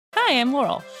Hi, I'm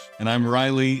Laurel. And I'm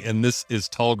Riley, and this is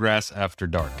Tall Grass After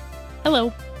Dark.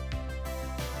 Hello.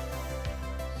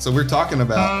 So we're talking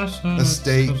about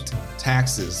estate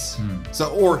taxes.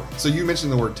 So you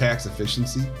mentioned the word tax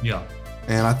efficiency. Yeah.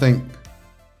 And I think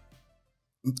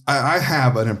I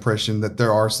have an impression that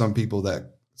there are some people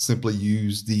that simply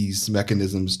use these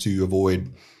mechanisms to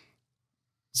avoid,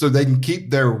 so they can keep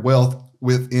their wealth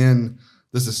within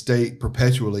this estate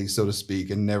perpetually, so to speak,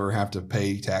 and never have to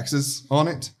pay taxes on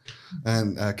it,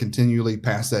 and continually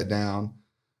pass that down.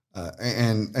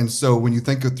 And so when you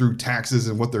think through taxes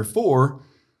and what they're for,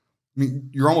 I mean,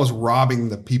 you're almost robbing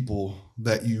the people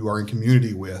that you are in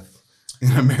community with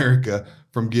in America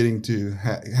from getting to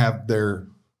have their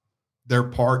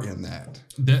part in that.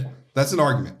 That's an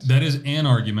argument. That is an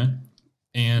argument.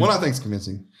 And one I think is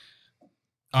convincing.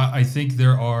 I think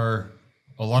there are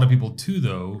a lot of people too,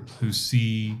 though, who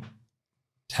see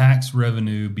tax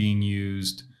revenue being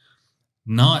used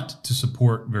not to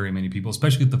support very many people,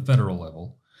 especially at the federal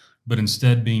level, but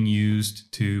instead being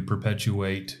used to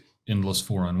perpetuate endless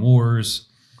foreign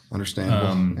wars.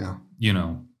 Understandable.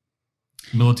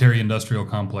 Military industrial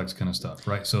complex kind of stuff,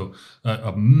 right? So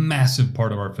a massive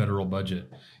part of our federal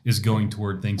budget is going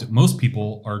toward things that most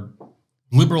people are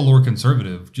liberal or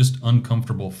conservative, just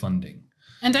uncomfortable funding.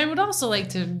 And I would also like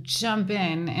to jump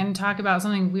in and talk about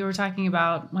something we were talking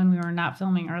about when we were not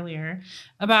filming earlier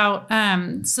about,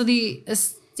 so the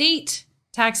estate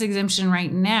tax exemption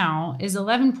right now is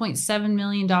 $11.7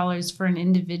 million for an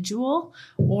individual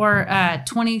or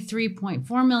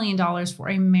 $23.4 million for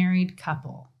a married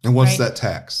couple. And what's that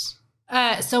tax?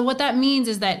 So what that means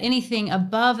is that anything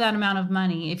above that amount of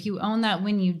money, if you own that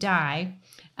when you die,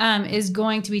 is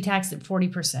going to be taxed at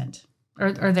 40%.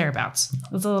 Or thereabouts.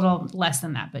 It's a little less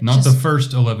than that, but not the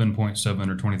first 11.7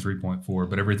 or 23.4,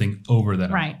 but everything over that.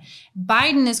 Right.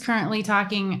 Biden is currently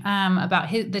talking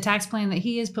about the tax plan that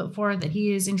he has put forward that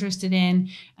he is interested in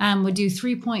would do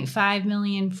 $3.5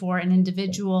 million for an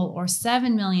individual or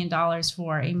 $7 million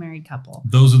for a married couple.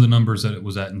 Those are the numbers that it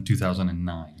was at in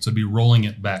 2009. So it'd be rolling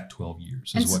it back 12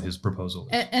 years is what his proposal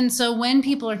is. And so when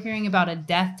people are hearing about a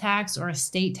death tax or a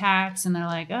state tax, and they're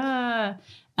like,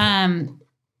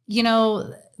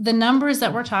 the numbers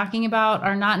that we're talking about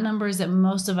are not numbers that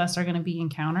most of us are going to be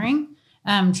encountering,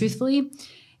 truthfully.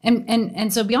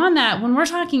 And so beyond that, when we're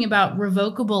talking about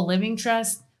revocable living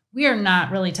trust, we are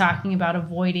not really talking about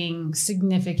avoiding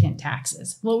significant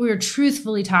taxes. What we're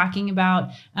truthfully talking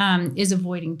about is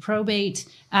avoiding probate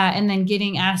and then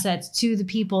getting assets to the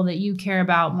people that you care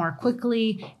about more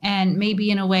quickly, and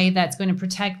maybe in a way that's going to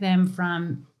protect them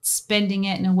from spending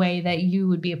it in a way that you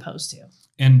would be opposed to.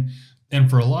 And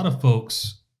for a lot of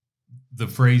folks, the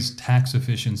phrase tax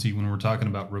efficiency, when we're talking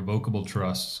about revocable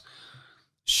trusts,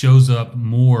 shows up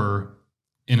more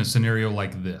in a scenario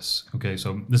like this. Okay,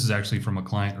 so this is actually from a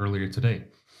client earlier today.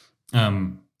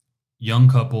 Young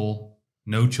couple,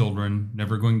 no children,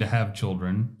 never going to have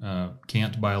children,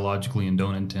 can't biologically and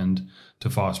don't intend to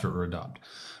foster or adopt.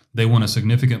 They want a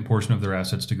significant portion of their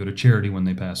assets to go to charity when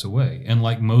they pass away. And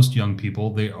like most young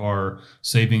people, they are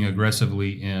saving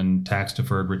aggressively in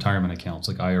tax-deferred retirement accounts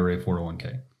like IRA,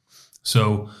 401k.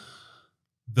 So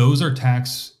those are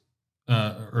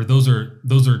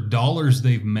those are dollars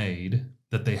they've made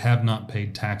that they have not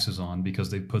paid taxes on because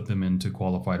they put them into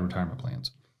qualified retirement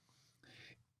plans.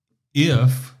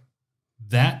 If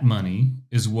that money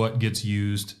is what gets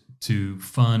used to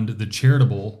fund the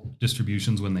charitable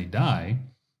distributions when they die,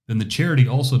 then the charity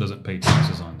also doesn't pay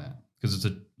taxes on that because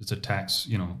it's a tax,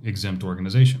 exempt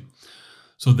organization.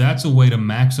 So that's a way to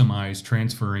maximize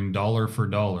transferring dollar for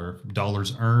dollar,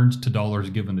 dollars earned to dollars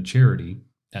given to charity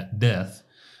at death,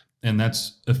 and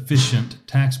that's efficient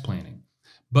tax planning.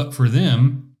 But for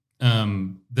them,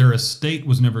 their estate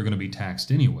was never going to be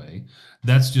taxed anyway.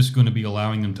 That's just going to be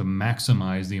allowing them to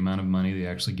maximize the amount of money they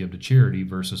actually give to charity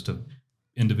versus to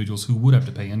individuals who would have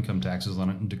to pay income taxes on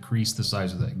it and decrease the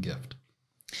size of that gift.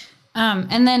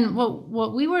 And then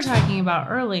what we were talking about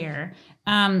earlier,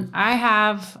 I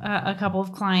have a couple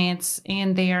of clients,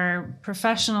 and they are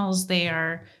professionals. They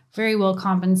are very well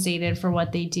compensated for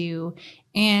what they do.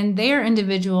 And they are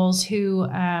individuals who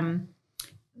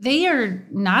they are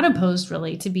not opposed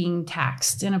really to being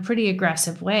taxed in a pretty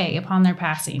aggressive way upon their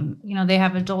passing. They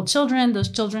have adult children. Those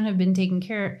children have been taken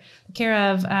care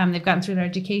of. They've gotten through their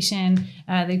education.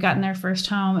 They've gotten their first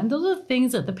home. And those are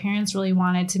things that the parents really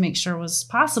wanted to make sure was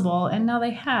possible. And now they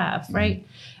have, right?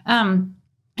 And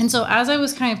so as I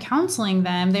was kind of counseling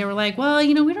them, they were like, well,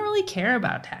 we don't really care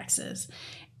about taxes.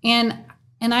 And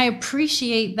I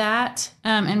appreciate that.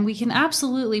 And we can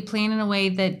absolutely plan in a way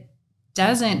that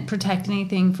doesn't protect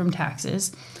anything from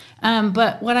taxes.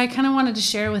 But what I kind of wanted to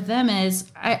share with them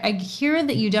is I hear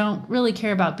that you don't really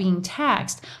care about being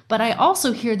taxed, but I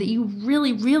also hear that you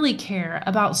really, really care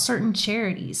about certain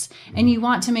charities. And you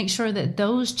want to make sure that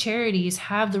those charities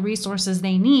have the resources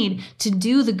they need to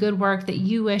do the good work that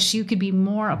you wish you could be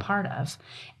more a part of.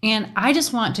 And I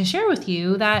just want to share with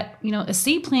you that,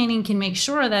 estate planning can make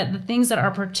sure that the things that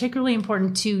are particularly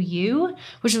important to you,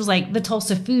 which was like the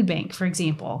Tulsa Food Bank, for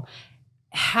example,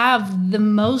 have the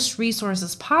most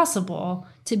resources possible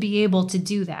to be able to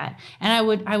do that. And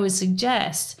I would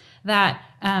suggest that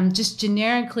just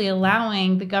generically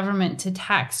allowing the government to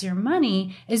tax your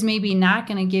money is maybe not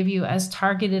going to give you as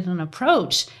targeted an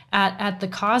approach at the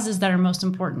causes that are most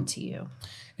important to you.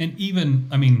 And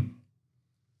even,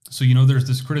 so, there's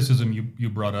this criticism you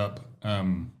brought up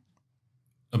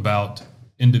about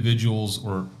individuals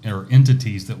or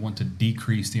entities that want to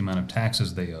decrease the amount of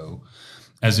taxes they owe,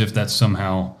 as if that's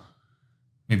somehow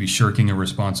maybe shirking a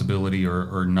responsibility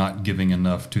or not giving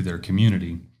enough to their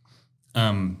community.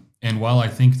 And while I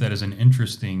think that is an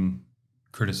interesting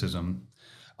criticism,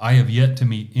 I have yet to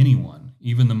meet anyone,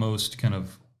 even the most kind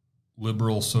of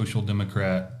liberal social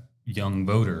democrat young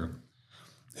voter,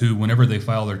 who, whenever they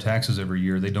file their taxes every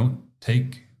year, they don't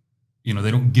they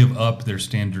don't give up their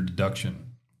standard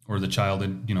deduction or the child,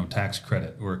 tax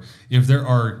credit, or if there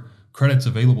are credits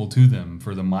available to them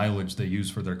for the mileage they use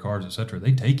for their cars, et cetera,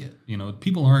 they take it.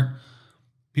 People are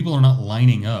not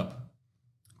lining up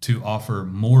to offer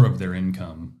more of their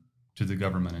income to the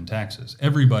government in taxes.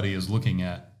 Everybody is looking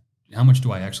at how much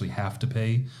do I actually have to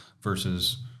pay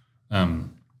versus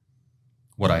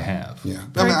what I have. Yeah.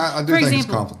 I do think it's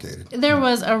complicated. There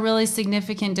was a really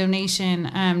significant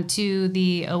donation to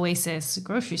the Oasis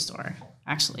grocery store,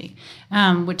 actually,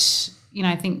 which,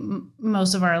 I think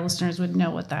most of our listeners would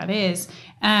know what that is.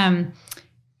 And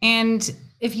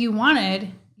if you wanted,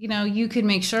 you could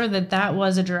make sure that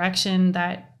was a direction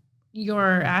that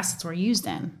your assets were used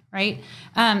in, right?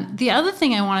 The other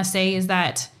thing I want to say is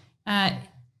that,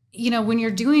 when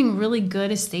you're doing really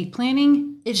good estate planning,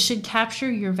 it should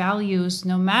capture your values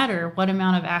no matter what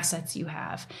amount of assets you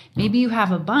have. Maybe you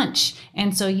have a bunch,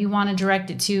 and so you want to direct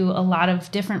it to a lot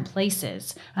of different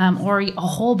places, or a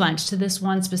whole bunch to this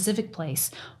one specific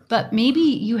place. But maybe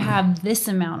you have this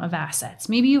amount of assets.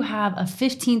 Maybe you have a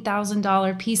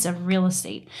 $15,000 piece of real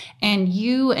estate, and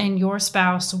you and your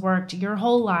spouse worked your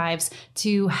whole lives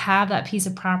to have that piece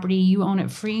of property. You own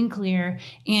it free and clear,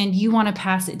 and you want to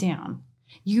pass it down.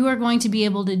 You are going to be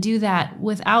able to do that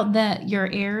without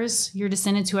your heirs, your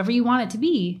descendants, whoever you want it to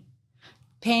be,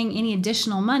 paying any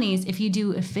additional monies if you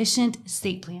do efficient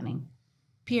estate planning,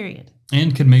 period.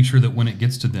 And can make sure that when it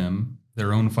gets to them,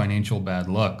 their own financial bad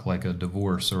luck, like a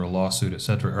divorce or a lawsuit, et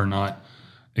cetera, are not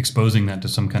exposing that to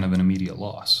some kind of an immediate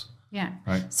loss. Yeah.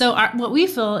 Right. So what we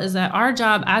feel is that our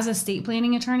job as estate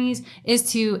planning attorneys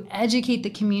is to educate the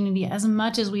community as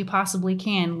much as we possibly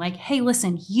can. Like, hey,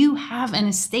 listen, you have an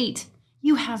estate.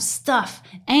 You have stuff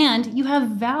and you have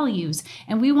values,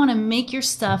 and we want to make your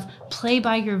stuff play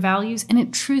by your values. And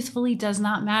it truthfully does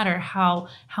not matter how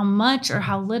much or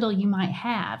how little you might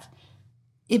have.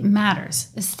 It matters.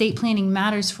 Estate planning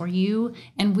matters for you,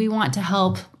 and we want to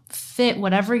help fit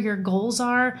whatever your goals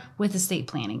are with estate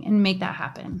planning and make that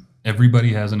happen.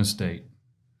 Everybody has an estate.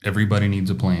 Everybody needs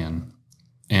a plan,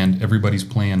 and everybody's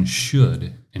plan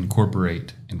should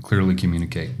incorporate and clearly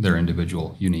communicate their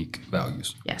individual unique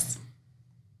values. Yes.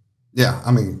 Yeah,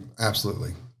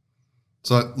 absolutely.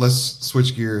 So let's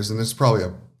switch gears, and it's probably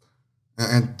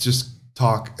and just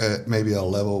talk at maybe a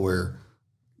level where,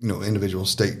 individual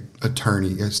estate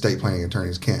planning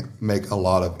attorneys can't make a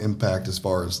lot of impact as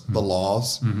far as the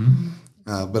laws. Mm-hmm.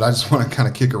 But I just want to kind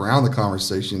of kick around the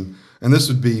conversation, and this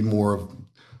would be more of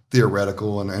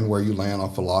theoretical and where you land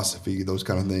on philosophy, those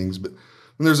kind of things. But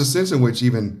when there's a sense in which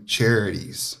even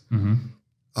charities can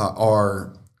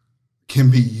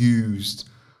be used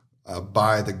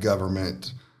by the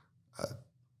government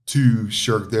to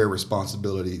shirk their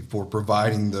responsibility for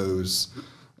providing those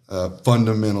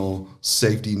fundamental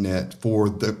safety net for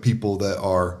the people that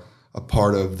are a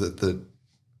part of that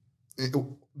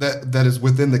is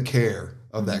within the care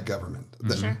of that government,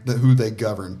 that who they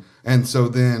govern. And so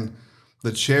then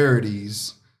the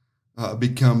charities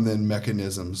become then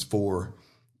mechanisms for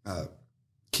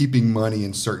keeping money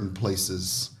in certain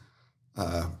places,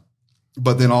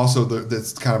 but then also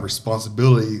this kind of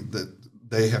responsibility that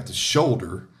they have to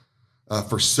shoulder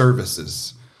for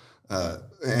services.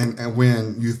 And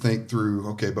when you think through,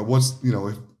 okay, but what's,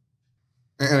 if,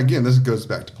 and again, this goes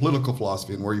back to political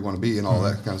philosophy and where you want to be and all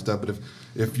that kind of stuff. But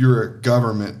if you're a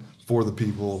government for the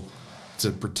people, to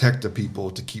protect the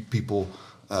people, to keep people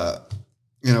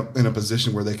in a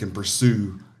position where they can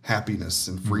pursue happiness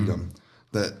and freedom,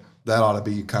 that ought to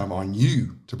be kind of on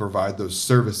you to provide those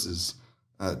services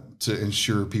to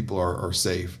ensure people are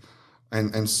safe.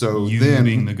 And so You then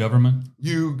being the government?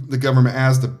 the government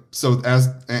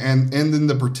and then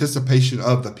the participation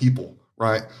of the people,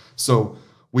 right? So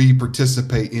we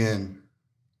participate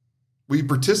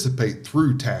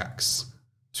through tax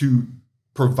to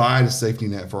provide a safety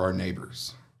net for our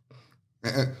neighbors.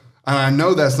 And I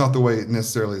know that's not the way it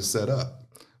necessarily is set up.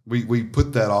 We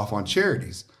put that off on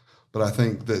charities, but I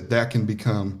think that can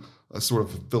become a sort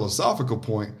of philosophical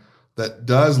point that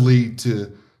does lead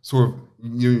to sort of,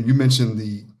 you mentioned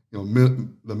the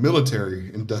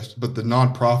military but the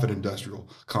nonprofit industrial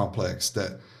complex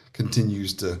that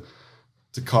continues to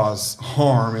cause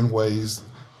harm in ways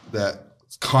that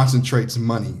concentrates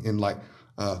money in like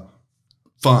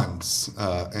funds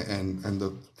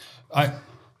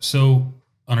So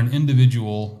on an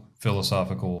individual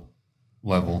philosophical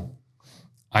level,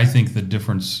 I think the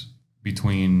difference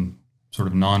between sort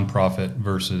of nonprofit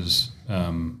versus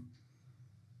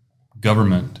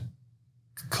government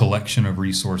collection of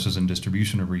resources and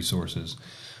distribution of resources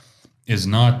is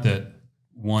not that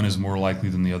one is more likely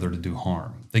than the other to do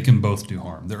harm. They can both do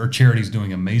harm. There are charities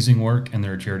doing amazing work and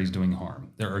there are charities doing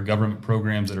harm. There are government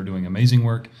programs that are doing amazing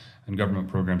work and government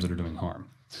programs that are doing harm.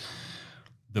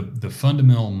 The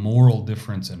fundamental moral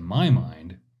difference in my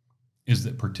mind is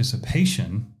that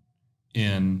participation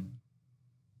in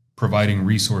providing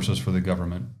resources for the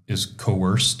government is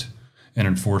coerced and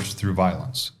enforced through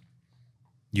violence.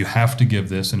 You have to give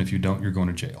this, and if you don't, you're going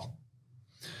to jail.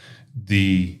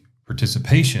 The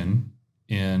participation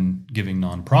in giving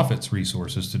nonprofits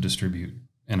resources to distribute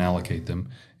and allocate them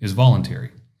is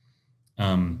voluntary,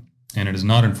 and it is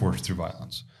not enforced through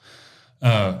violence.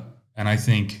 And I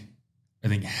think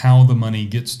how the money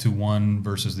gets to one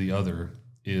versus the other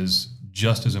is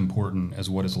just as important as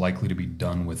what is likely to be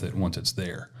done with it once it's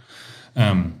there.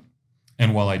 And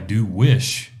while I do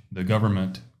wish the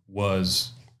government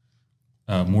was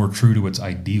more true to its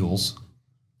ideals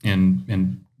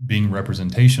in being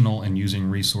representational and using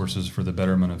resources for the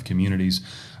betterment of communities,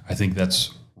 I think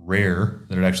that's rare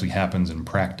that it actually happens in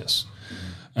practice.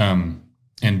 And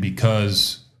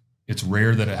because it's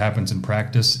rare that it happens in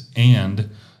practice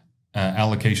and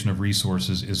allocation of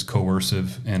resources is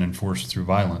coercive and enforced through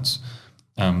violence,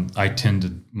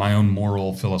 my own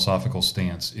moral philosophical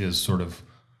stance is sort of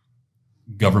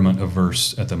government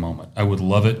averse at the moment. I would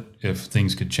love it if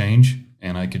things could change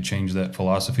and I could change that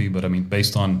philosophy, but I mean,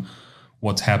 based on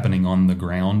what's happening on the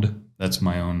ground, that's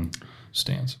my own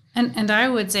stance. And I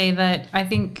would say that I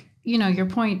think, your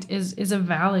point is a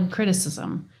valid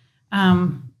criticism.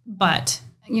 But,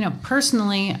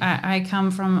 personally, I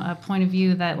come from a point of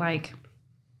view that like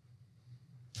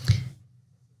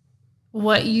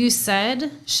what you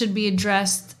said should be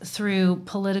addressed through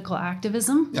political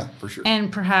activism. Yeah, for sure.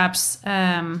 And perhaps,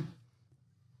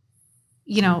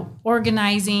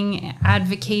 organizing,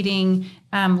 advocating,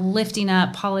 lifting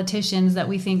up politicians that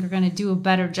we think are going to do a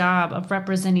better job of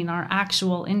representing our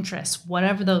actual interests,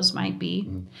 whatever those might be.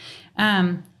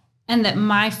 And that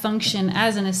my function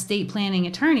as an estate planning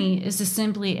attorney is to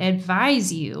simply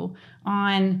advise you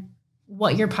on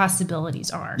what your possibilities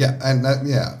are. Yeah, and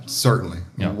certainly.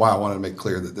 Yeah. And why I wanted to make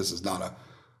clear that this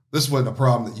wasn't a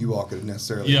problem that you all could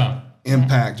necessarily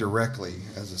impact directly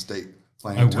as estate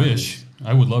planning attorneys.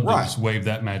 I would love to just wave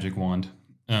that magic wand.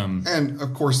 And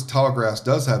of course, Tallgrass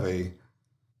does have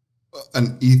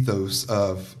an ethos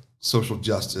of social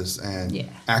justice and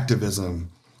activism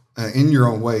in your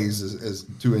own ways as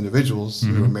two individuals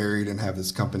who are married and have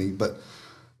this company, but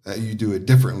you do it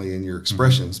differently in your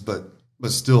expressions, but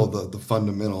still the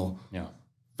fundamental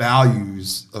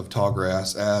values of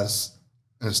Tallgrass as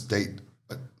an estate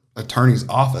attorney's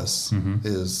office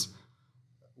is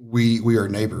we are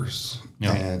neighbors.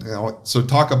 Yeah. And so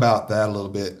talk about that a little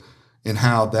bit and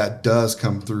how that does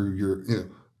come through your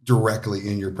directly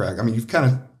in your practice. I mean, you've kind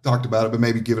of talked about it, but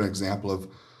maybe give an example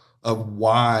of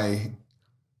why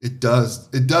it does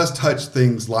touch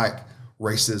things like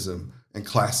racism and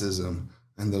classism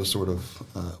and those sort of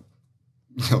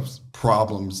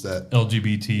problems that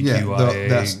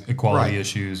LGBTQIA equality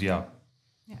issues. Yeah.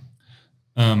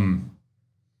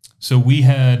 So we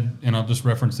had, and I'll just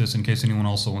reference this in case anyone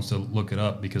also wants to look it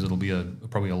up because it'll be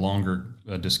probably a longer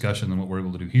discussion than what we're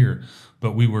able to do here.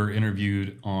 But we were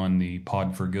interviewed on the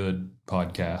Pod for Good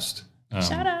podcast.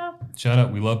 Shout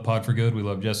out. We love Pod for Good. We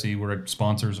love Jesse. We're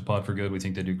sponsors of Pod for Good. We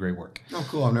think they do great work. Oh,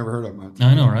 cool. I've never heard of them.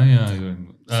 I know, right? Yeah.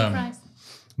 Surprise.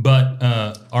 But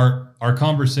our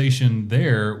conversation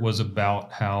there was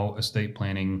about how estate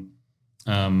planning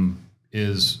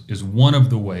is one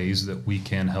of the ways that we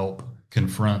can help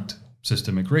confront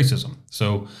systemic racism.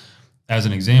 So as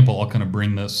an example, I'll kind of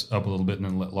bring this up a little bit and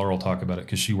then let Laurel talk about it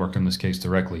because she worked on this case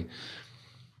directly.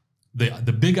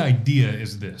 The big idea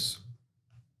is this.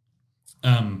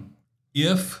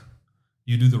 If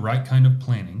you do the right kind of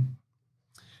planning,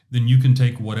 then you can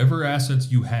take whatever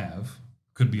assets you have,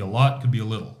 could be a lot, could be a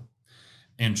little,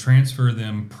 and transfer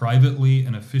them privately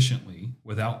and efficiently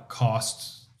without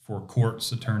costs for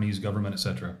courts, attorneys, government,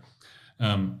 etc.,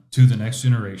 to the next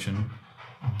generation,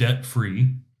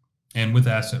 debt-free and with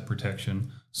asset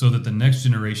protection, so that the next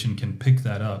generation can pick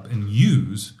that up and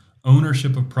use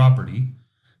ownership of property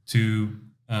to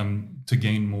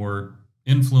gain more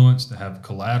influence, to have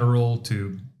collateral,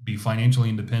 to be financially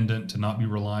independent, to not be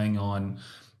relying on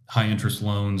high interest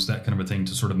loans, that kind of a thing,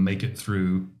 to sort of make it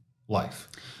through life.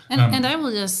 And I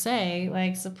will just say,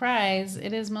 like, surprise,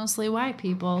 it is mostly white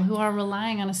people who are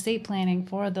relying on estate planning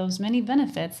for those many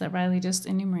benefits that Riley just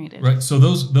enumerated. Right. So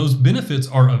those benefits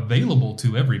are available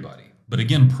to everybody. But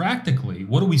again, practically,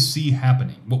 what do we see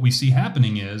happening? What we see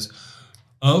happening is,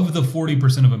 of the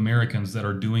 40% of Americans that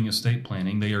are doing estate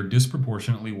planning, they are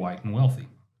disproportionately white and wealthy.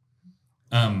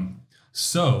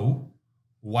 So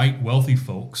white wealthy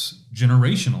folks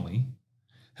generationally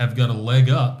have got a leg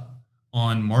up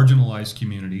on marginalized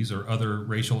communities or other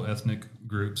racial ethnic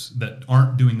groups that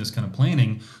aren't doing this kind of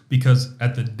planning, because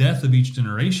at the death of each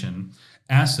generation,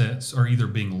 assets are either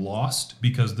being lost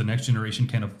because the next generation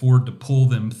can't afford to pull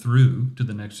them through to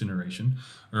the next generation,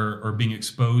 or being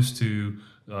exposed to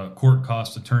court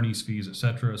costs, attorneys' fees,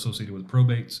 etc., associated with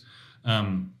probates.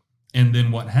 And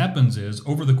then what happens is,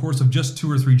 over the course of just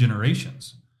 2 or 3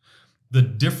 generations, the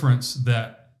difference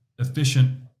that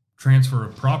efficient transfer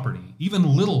of property,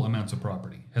 even little amounts of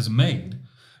property, has made,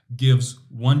 gives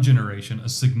one generation a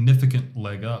significant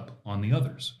leg up on the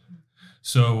others.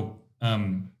 So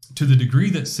to the degree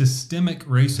that systemic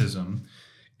racism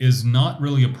is not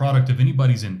really a product of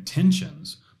anybody's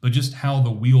intentions, but just how the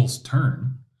wheels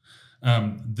turn,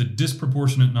 the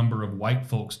disproportionate number of white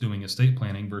folks doing estate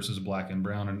planning versus black and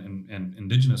brown and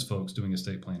indigenous folks doing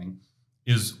estate planning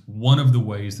is one of the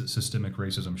ways that systemic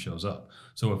racism shows up.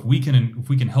 So if we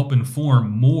can help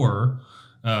inform more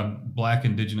black,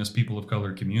 indigenous, people of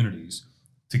color communities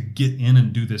to get in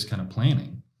and do this kind of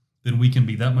planning, then we can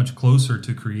be that much closer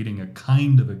to creating a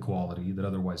kind of equality that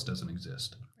otherwise doesn't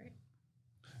exist. Right.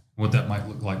 What that might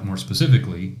look like more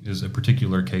specifically is a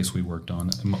particular case we worked on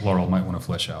that Laurel might want to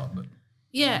flesh out. But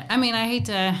yeah, I mean, I hate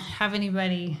to have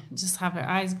anybody just have their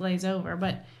eyes glaze over,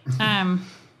 but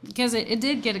because it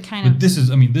did get a kind of this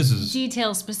is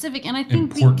detail specific, and I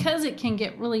think important. Because it can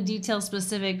get really detail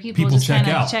specific, people just check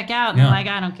kind of out. check out and they're like,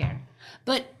 I don't care.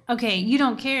 But okay, you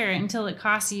don't care until it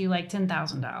costs you like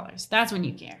 $10,000. That's when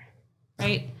you care,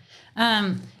 right?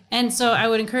 And so I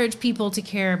would encourage people to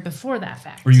care before that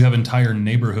fact. Or you have entire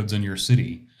neighborhoods in your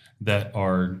city that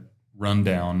are run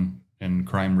down and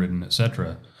crime ridden,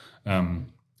 etc.,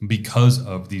 because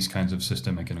of these kinds of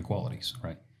systemic inequalities,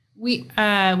 right? We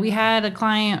had a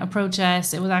client approach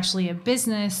us. It was actually a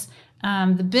business.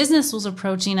 The business was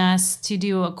approaching us to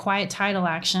do a quiet title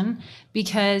action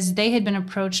because they had been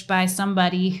approached by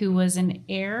somebody who was an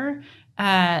heir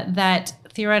that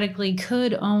theoretically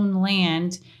could own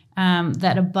land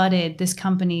that abutted this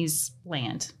company's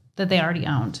land that they already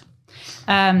owned.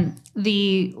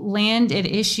 The land at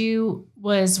issue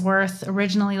was worth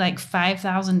originally like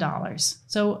 $5,000.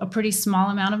 So a pretty small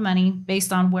amount of money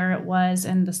based on where it was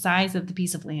and the size of the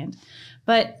piece of land.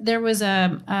 But there was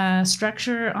a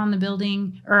structure on the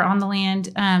building or on the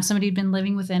land. Somebody had been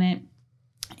living within it,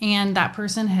 and that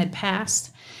person had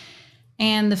passed.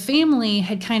 And the family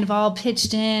had kind of all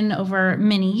pitched in over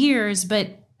many years, but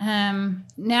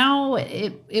now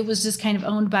it was just kind of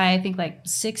owned by, I think, like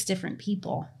 6 different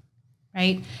people.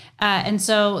 Right. And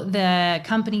so the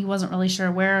company wasn't really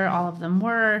sure where all of them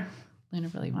were. Luna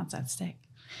really wants that steak.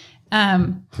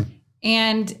 And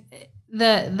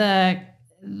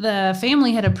the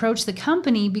family had approached the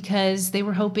company because they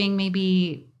were hoping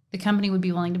maybe the company would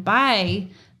be willing to buy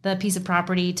the piece of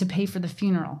property to pay for the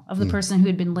funeral of the person who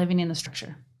had been living in the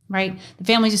structure. Right. The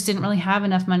family just didn't really have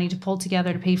enough money to pull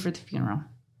together to pay for the funeral.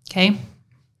 Okay.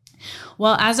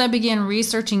 Well, as I began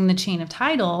researching the chain of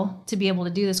title to be able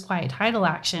to do this quiet title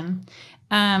action,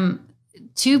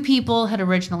 2 people had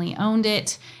originally owned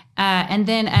it. And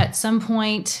then at some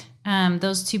point,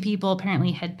 those 2 people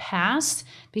apparently had passed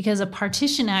because a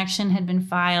partition action had been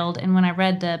filed. And when I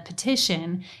read the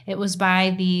petition, it was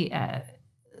by the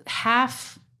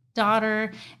half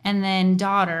daughter, and then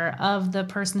daughter of the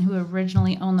person who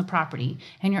originally owned the property.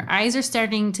 And your eyes are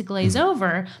starting to glaze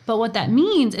over. But what that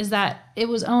means is that it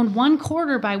was owned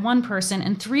 1/4 by one person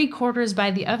and 3/4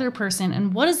 by the other person.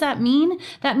 And what does that mean?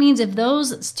 That means if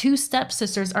those two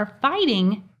stepsisters are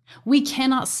fighting, we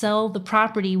cannot sell the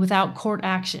property without court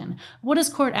action. What does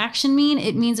court action mean?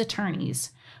 It means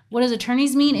attorneys. What does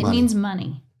attorneys mean? It means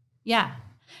money. Yeah.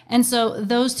 And so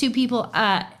those two people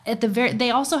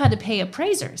they also had to pay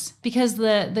appraisers because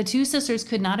the two sisters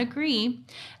could not agree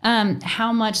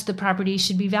how much the property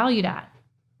should be valued at,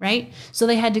 right? So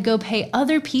they had to go pay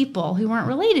other people who weren't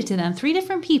related to them, 3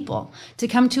 different people, to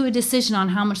come to a decision on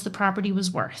how much the property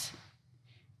was worth.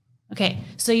 Okay,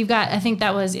 so you've got, I think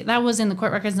that was in the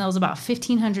court records, and that was about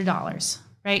 $1,500,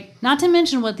 right? Not to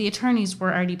mention what the attorneys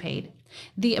were already paid.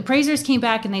 The appraisers came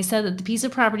back and they said that the piece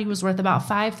of property was worth about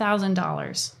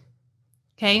 $5,000.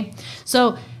 Okay,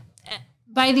 so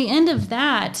by the end of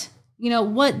that,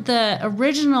 what the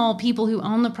original people who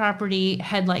owned the property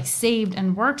had like saved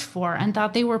and worked for and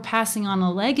thought they were passing on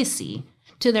a legacy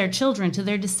to their children, to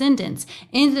their descendants,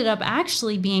 ended up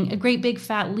actually being a great big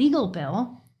fat legal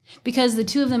bill because the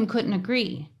two of them couldn't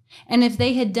agree. And if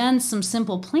they had done some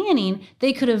simple planning,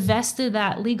 they could have vested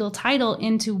that legal title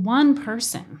into one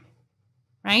person,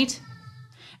 right?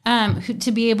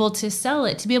 To be able to sell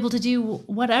it, to be able to do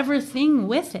whatever thing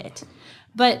with it.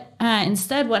 But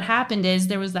instead, what happened is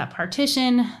there was that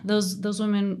partition. Those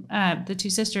women, the two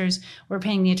sisters, were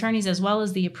paying the attorneys as well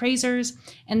as the appraisers.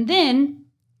 And then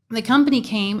the company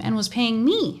came and was paying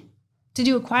me to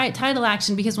do a quiet title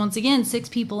action because, once again, 6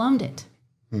 people owned it.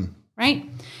 Right?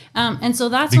 And so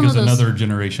that's because one of those, another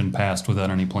generation passed without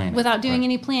any planning. Without doing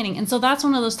any planning. And so that's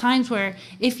one of those times where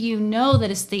if you know that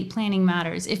estate planning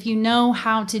matters, if you know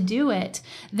how to do it,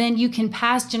 then you can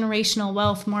pass generational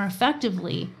wealth more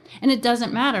effectively. And it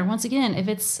doesn't matter, once again, if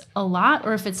it's a lot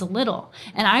or if it's a little.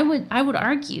 And I would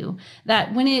argue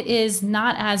that when it is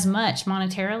not as much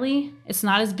monetarily, it's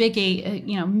not as big a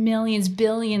millions,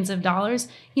 billions of dollars,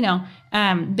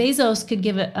 Bezos could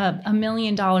give $1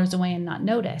 million away and not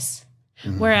notice.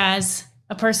 Mm-hmm. Whereas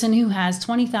a person who has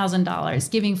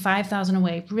 $20,000 giving $5,000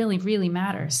 away really, really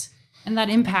matters. And that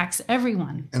impacts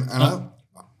everyone. And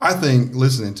I think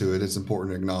listening to it, it's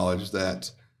important to acknowledge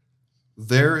that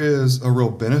there is a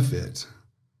real benefit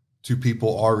to people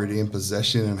already in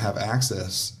possession and have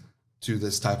access to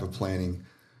this type of planning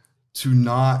to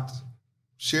not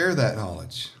share that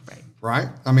knowledge. Right?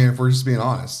 I mean, if we're just being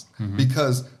honest,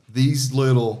 because these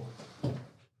little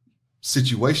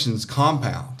situations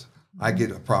compound. I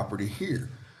get a property here.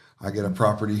 I get a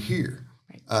property here.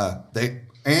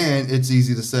 And it's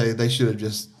easy to say they should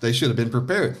have been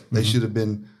prepared. They should have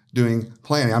been doing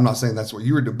planning. I'm not saying that's what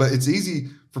you were doing, but it's easy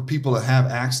for people to have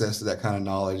access to that kind of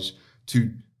knowledge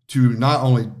to not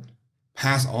only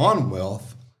pass on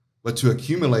wealth, but to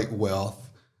accumulate wealth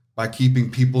by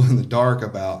keeping people in the dark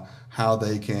about how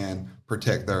they can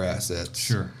protect their assets.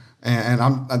 Sure. And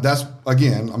I'm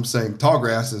saying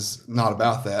Tallgrass is not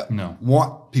about that. No.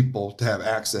 Want people to have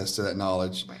access to that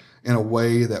knowledge in a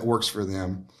way that works for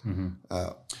them. Mm-hmm.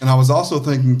 And I was also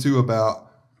thinking too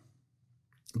about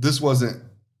the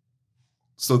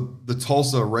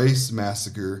Tulsa race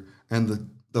massacre and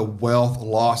the wealth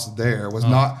lost there was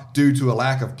not due to a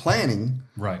lack of planning.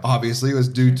 Right. Obviously, it was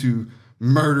due to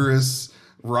murderous,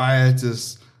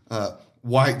 riotous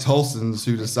white Tulsans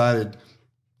who decided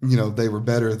they were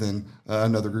better than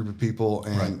another group of people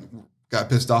and got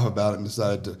pissed off about it and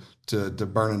decided to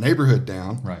burn a neighborhood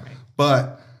down. Right.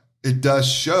 But it does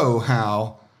show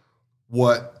how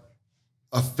what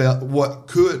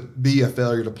could be a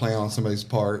failure to plan on somebody's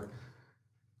part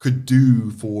could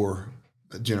do for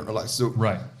a general life. So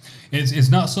right. It's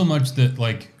not so much that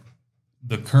like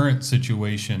the current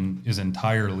situation is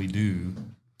entirely due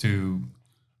to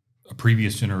a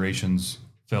previous generation's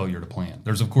failure to plan.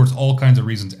 There's, of course, all kinds of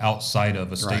reasons outside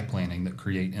of estate planning that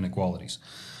create inequalities.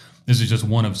 This is just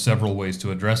one of several ways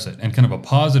to address it. And kind of a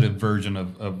positive version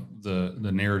of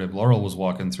the narrative Laurel was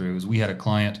walking through is we had a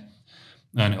client,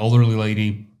 an elderly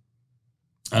lady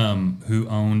who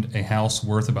owned a house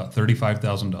worth about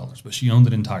 $35,000, but she owned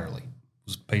it entirely,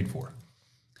 was paid for.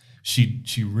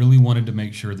 She really wanted to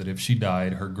make sure that if she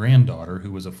died, her granddaughter,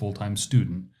 who was a full-time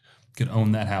student, could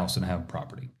own that house and have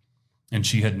property. And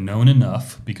she had known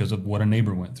enough because of what a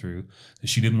neighbor went through that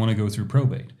she didn't want to go through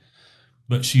probate.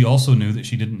 But she also knew that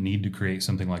she didn't need to create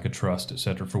something like a trust, et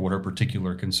cetera, for what her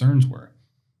particular concerns were.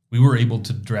 We were able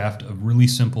to draft a really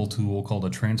simple tool called a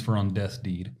transfer on death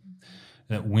deed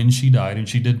that when she died, and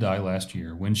she did die last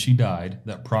year, when she died,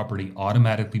 that property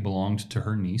automatically belonged to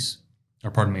her niece,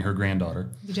 her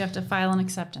granddaughter. Did you have to file an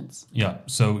acceptance? Yeah.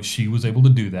 So she was able to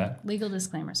do that. Legal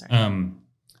disclaimer, sorry.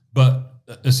 But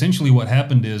essentially what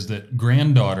happened is that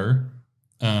granddaughter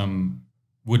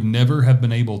would never have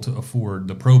been able to afford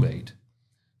the probate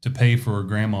to pay for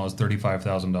grandma's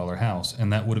 $35,000 house.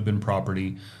 And that would have been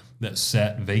property that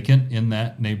sat vacant in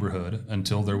that neighborhood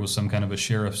until there was some kind of a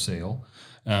sheriff's sale.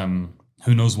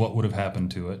 Who knows what would have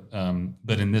happened to it.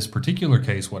 But in this particular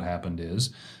case, what happened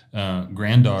is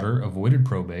granddaughter avoided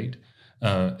probate.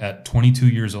 At 22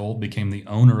 years old, became the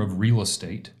owner of real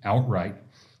estate outright.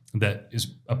 That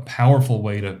is a powerful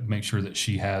way to make sure that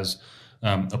she has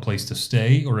a place to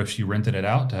stay, or if she rented it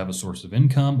out to have a source of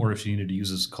income, or if she needed to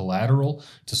use as collateral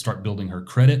to start building her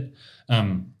credit.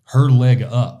 Her leg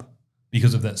up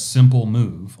because of that simple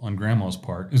move on grandma's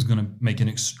part is going to make an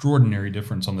extraordinary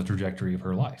difference on the trajectory of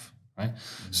her life, right?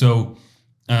 So,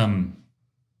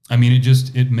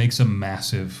 it makes a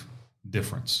massive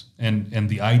difference. And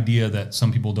the idea that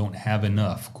some people don't have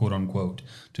enough, quote unquote,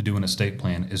 to do an estate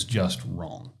plan is just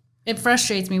wrong. It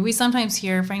frustrates me. We sometimes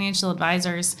hear financial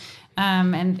advisors,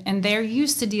 and they're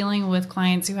used to dealing with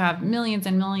clients who have millions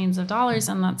and millions of dollars,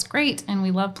 and that's great. And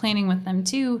we love planning with them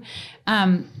too.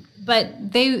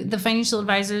 But the financial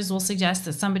advisors will suggest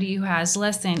that somebody who has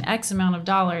less than X amount of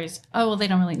dollars, they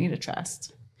don't really need a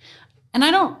trust. And I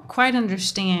don't quite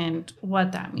understand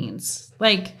what that means.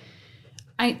 Like,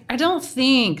 I don't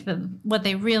think that what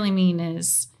they really mean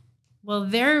is,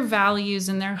 their values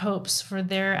and their hopes for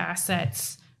their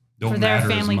assets for their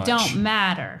family don't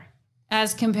matter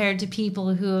as compared to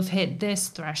people who have hit this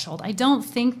threshold. I don't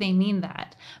think they mean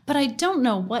that, but I don't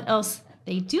know what else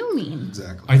they do mean.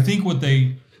 Exactly. I think what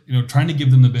they, trying to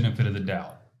give them the benefit of the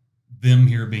doubt, them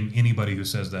here being anybody who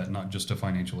says that, not just a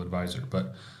financial advisor,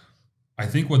 but I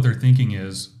think what they're thinking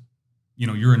is,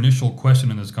 your initial question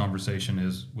in this conversation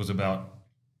was about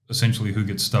essentially who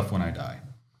gets stuff when I die.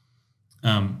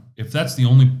 If that's the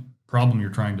only problem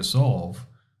you're trying to solve,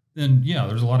 then yeah,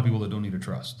 there's a lot of people that don't need a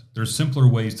trust. There's simpler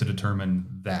ways to determine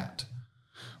that,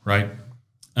 right?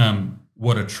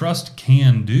 What a trust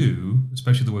can do,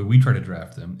 especially the way we try to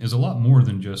draft them, is a lot more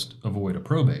than just avoid a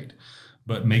probate,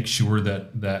 but make sure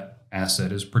that that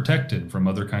asset is protected from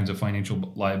other kinds of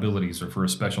financial liabilities or for a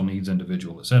special needs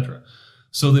individual, et cetera.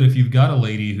 So that if you've got a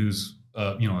lady who's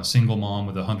a single mom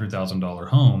with $100,000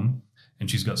 home, and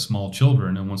she's got small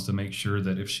children and wants to make sure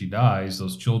that if she dies,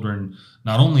 those children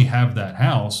not only have that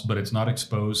house, but it's not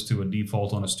exposed to a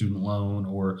default on a student loan,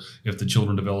 or if the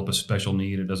children develop a special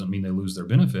need, it doesn't mean they lose their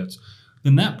benefits,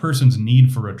 then that person's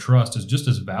need for a trust is just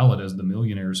as valid as the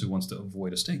millionaires who wants to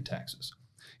avoid estate taxes.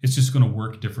 It's just going to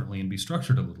work differently and be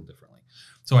structured a little differently.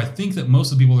 So I think that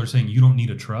most of the people that are saying you don't need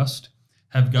a trust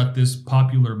have got this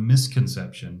popular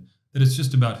misconception that it's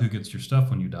just about who gets your stuff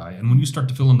when you die. And when you start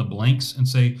to fill in the blanks and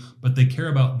say, but they care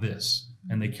about this,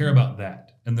 and they care about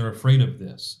that, and they're afraid of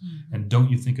this, and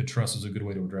don't you think a trust is a good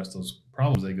way to address those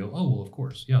problems? They go, oh, well, of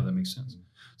course. Yeah, that makes sense.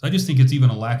 So I just think it's even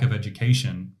a lack of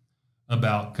education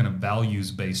about kind of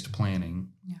values-based planning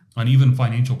on even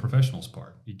financial professionals'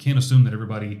 part. You can't assume that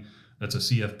everybody that's a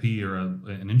CFP or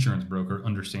an insurance broker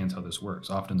understands how this works.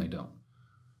 Often they don't.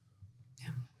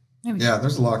 Yeah,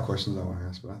 there's a lot of questions I want to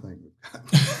ask, but I think we've got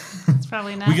it's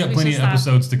probably not. We got plenty of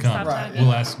episodes to come. Right,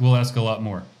 yeah. We'll ask a lot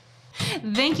more.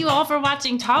 Thank you all for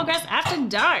watching Tallgrass After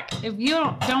Dark. If you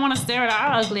don't want to stare at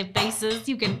our ugly faces,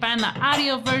 you can find the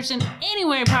audio version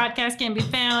anywhere podcasts can be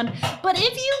found. But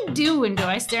if you do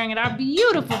enjoy staring at our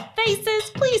beautiful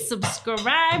faces, please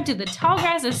subscribe to the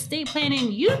Tallgrass Estate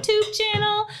Planning YouTube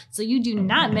channel so you do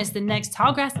not miss the next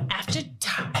Tallgrass After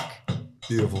Dark.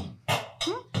 Beautiful.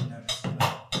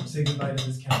 Say goodbye to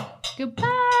this camera.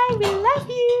 Goodbye. We love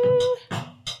you.